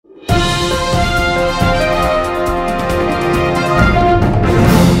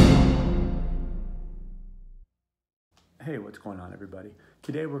going on, everybody?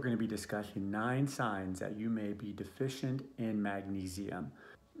 Today we're going to be discussing 9 signs that you may be deficient in magnesium.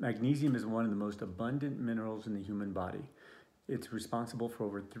 Magnesium is one of the most abundant minerals in the human body. It's responsible for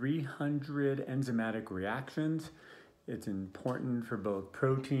over 300 enzymatic reactions. It's important for both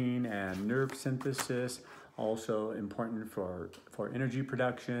protein and nerve synthesis, also important for energy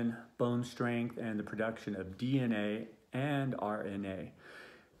production, bone strength, and the production of DNA and RNA.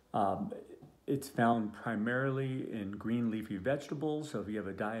 It's found primarily in green leafy vegetables, so if you have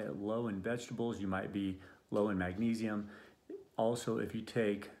a diet low in vegetables, you might be low in magnesium. Also, if you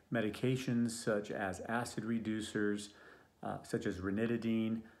take medications such as acid reducers, such as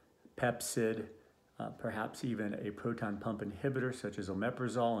ranitidine, Pepcid, perhaps even a proton pump inhibitor such as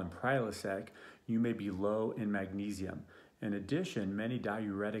omeprazole and Prilosec, you may be low in magnesium. In addition, many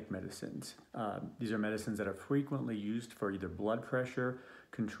diuretic medicines, these are medicines that are frequently used for either blood pressure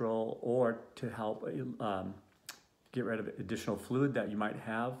control or to help get rid of additional fluid that you might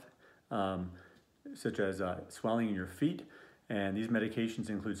have, such as swelling in your feet. And these medications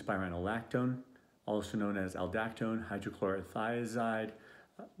include spironolactone, also known as aldactone, hydrochlorothiazide,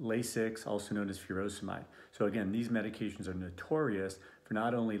 Lasix, also known as furosemide. So again, these medications are notorious for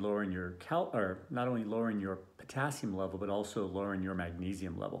not only lowering your potassium level, but also lowering your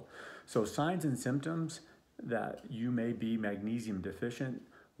magnesium level. So signs and symptoms that you may be magnesium deficient.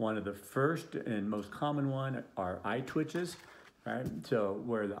 One of the first and most common one are eye twitches, right? So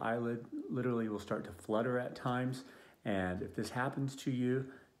where the eyelid literally will start to flutter at times. And if this happens to you,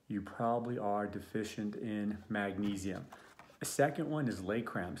 you probably are deficient in magnesium. The second one is leg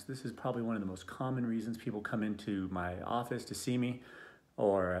cramps. This is probably one of the most common reasons people come into my office to see me,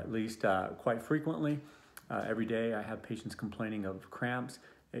 or at least quite frequently. Every day I have patients complaining of cramps.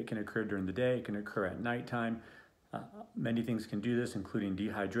 It can occur during the day, it can occur at nighttime. Many things can do this, including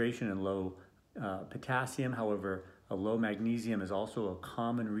dehydration and low potassium. However, a low magnesium is also a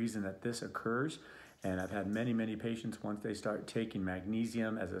common reason that this occurs. And I've had many patients, once they start taking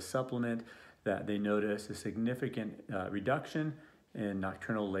magnesium as a supplement, that they notice a significant reduction in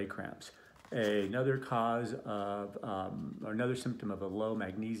nocturnal leg cramps. Another cause of, or another symptom of a low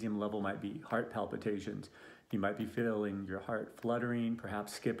magnesium level might be heart palpitations. You might be feeling your heart fluttering,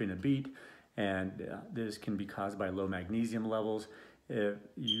 perhaps skipping a beat, and this can be caused by low magnesium levels. If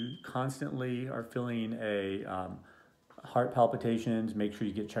you constantly are feeling a heart palpitations, make sure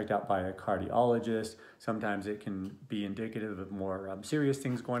you get checked out by a cardiologist. Sometimes it can be indicative of more serious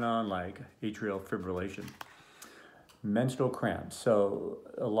things going on, like atrial fibrillation. Menstrual cramps. So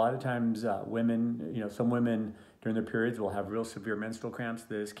a lot of times women, some women during their periods will have real severe menstrual cramps.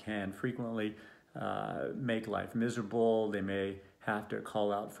 This can frequently make life miserable. They may have to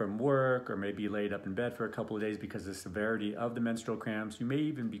call out from work or maybe laid up in bed for a couple of days because of the severity of the menstrual cramps. You may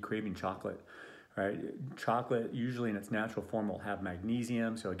even be craving chocolate, right? Chocolate, usually in its natural form, will have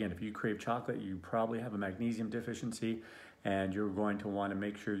magnesium. So again, if you crave chocolate, you probably have a magnesium deficiency, and you're going to want to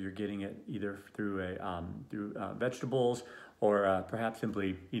make sure you're getting it either through vegetables or perhaps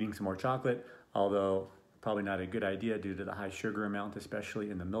simply eating some more chocolate, although probably not a good idea due to the high sugar amount, especially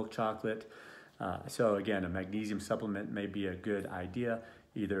in the milk chocolate. So again, a magnesium supplement may be a good idea,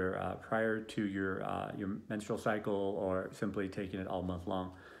 either prior to your menstrual cycle or simply taking it all month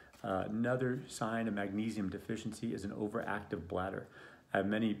long. Another sign of magnesium deficiency is an overactive bladder. I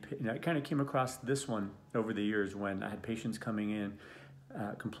kind of came across this one over the years when I had patients coming in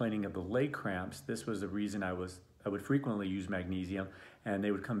complaining of the leg cramps. This was the reason I would frequently use magnesium, and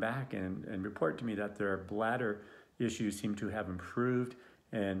they would come back and report to me that their bladder issues seemed to have improved.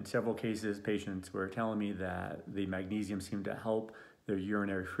 In several cases, patients were telling me that the magnesium seemed to help their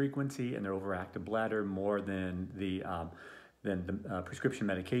urinary frequency and their overactive bladder more than the prescription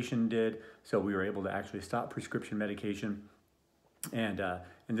medication did. So we were able to actually stop prescription medication. And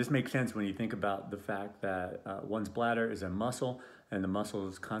this makes sense when you think about the fact that one's bladder is a muscle, and the muscle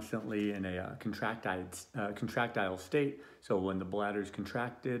is constantly in a contractile state. So when the bladder is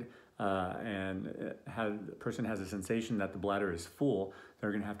contracted and the person has a sensation that the bladder is full, they're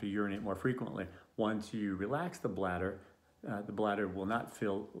going to have to urinate more frequently. Once you relax the bladder will not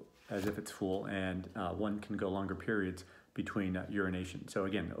feel as if it's full, and one can go longer periods between urination. So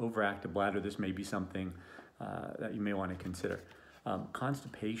again, overactive bladder, this may be something that you may want to consider.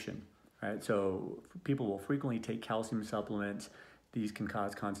 Constipation, right? So people will frequently take calcium supplements. These can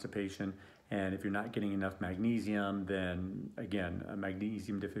cause constipation. And if you're not getting enough magnesium, then again, a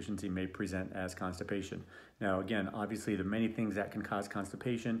magnesium deficiency may present as constipation. Now again, obviously there are many things that can cause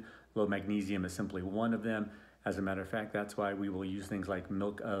constipation. Low magnesium is simply one of them. As a matter of fact, that's why we will use things like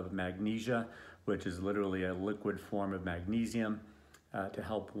milk of magnesia, which is literally a liquid form of magnesium, to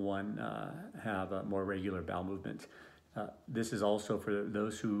help one have more regular bowel movements. This is also for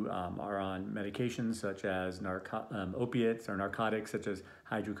those who are on medications such as opiates or narcotics such as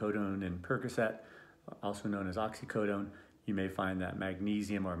hydrocodone and Percocet, also known as oxycodone. You may find that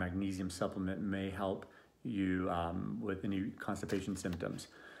magnesium or magnesium supplement may help you with any constipation symptoms.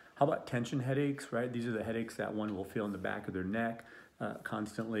 How about tension headaches, right? These are the headaches that one will feel in the back of their neck,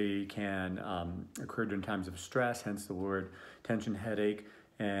 constantly can occur during times of stress, hence the word tension headache.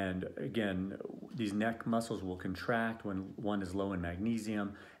 And again, these neck muscles will contract when one is low in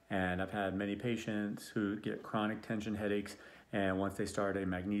magnesium. And I've had many patients who get chronic tension headaches, and once they start a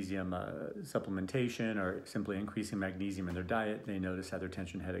magnesium supplementation or simply increasing magnesium in their diet, they notice how their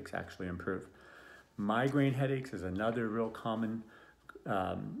tension headaches actually improve. Migraine headaches is another real common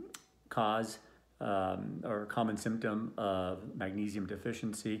cause or common symptom of magnesium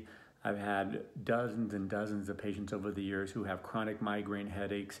deficiency. I've had dozens and dozens of patients over the years who have chronic migraine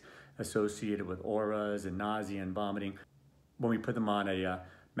headaches associated with auras and nausea and vomiting. When we put them on a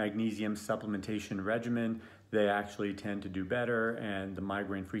magnesium supplementation regimen, they actually tend to do better and the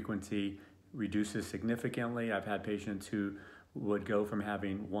migraine frequency reduces significantly. I've had patients who would go from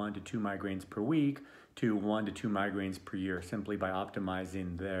having 1 to 2 migraines per week to 1 to 2 migraines per year simply by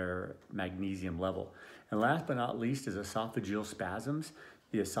optimizing their magnesium level. And last but not least is esophageal spasms.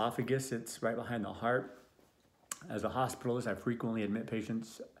 The esophagus sits right behind the heart. As a hospitalist, I frequently admit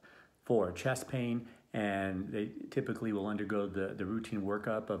patients for chest pain, and they typically will undergo the routine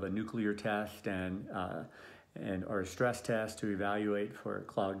workup of a nuclear test or a stress test to evaluate for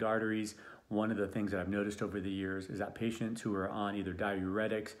clogged arteries. One of the things that I've noticed over the years is that patients who are on either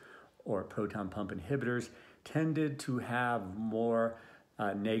diuretics or proton pump inhibitors tended to have more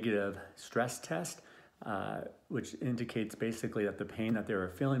negative stress test, which indicates basically that the pain that they were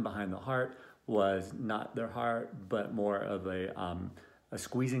feeling behind the heart was not their heart, but more of a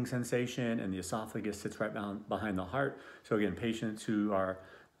squeezing sensation, and the esophagus sits right behind the heart. So again, patients who are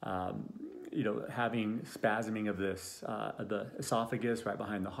having spasming of the esophagus right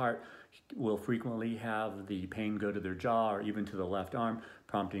behind the heart will frequently have the pain go to their jaw or even to the left arm,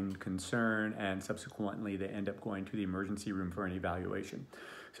 prompting concern, and subsequently they end up going to the emergency room for an evaluation.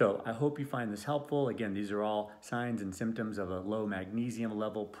 So I hope you find this helpful. Again, these are all signs and symptoms of a low magnesium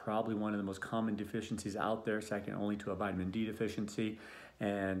level, probably one of the most common deficiencies out there, second only to a vitamin D deficiency.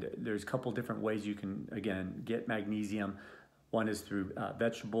 And there's a couple different ways you can, again, get magnesium. One is through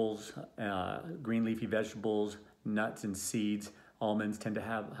vegetables, green leafy vegetables, nuts and seeds. Almonds tend to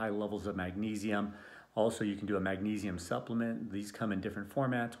have high levels of magnesium. Also, you can do a magnesium supplement. These come in different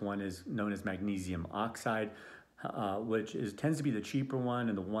formats. One is known as magnesium oxide, which tends to be the cheaper one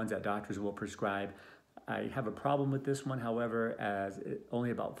and the ones that doctors will prescribe. I have a problem with this one, however, as only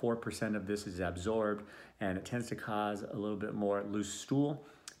about 4% of this is absorbed, and it tends to cause a little bit more loose stool.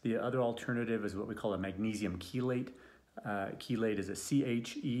 The other alternative is what we call a magnesium chelate. Chelate is a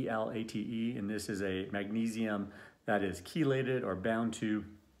CHELATE, and this is a magnesium that is chelated or bound to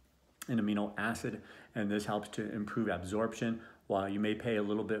an amino acid, and this helps to improve absorption. While you may pay a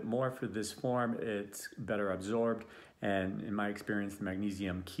little bit more for this form, it's better absorbed. And in my experience, the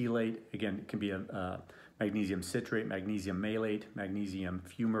magnesium chelate, again, it can be a magnesium citrate, magnesium malate, magnesium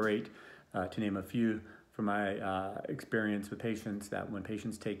fumarate, to name a few. From my experience with patients, that when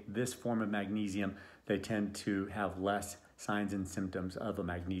patients take this form of magnesium, they tend to have less signs and symptoms of a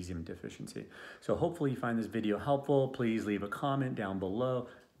magnesium deficiency. So hopefully you find this video helpful. Please leave a comment down below.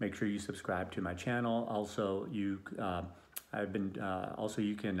 Make sure you subscribe to my channel. Also, you can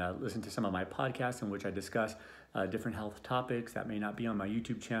listen to some of my podcasts in which I discuss different health topics that may not be on my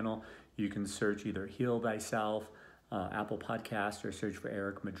YouTube channel. You can search either Heal Thyself, Apple Podcasts, or search for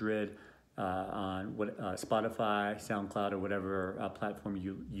Eric Madrid on Spotify, SoundCloud, or whatever platform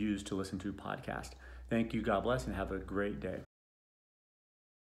you use to listen to podcasts. Thank you, God bless, and have a great day.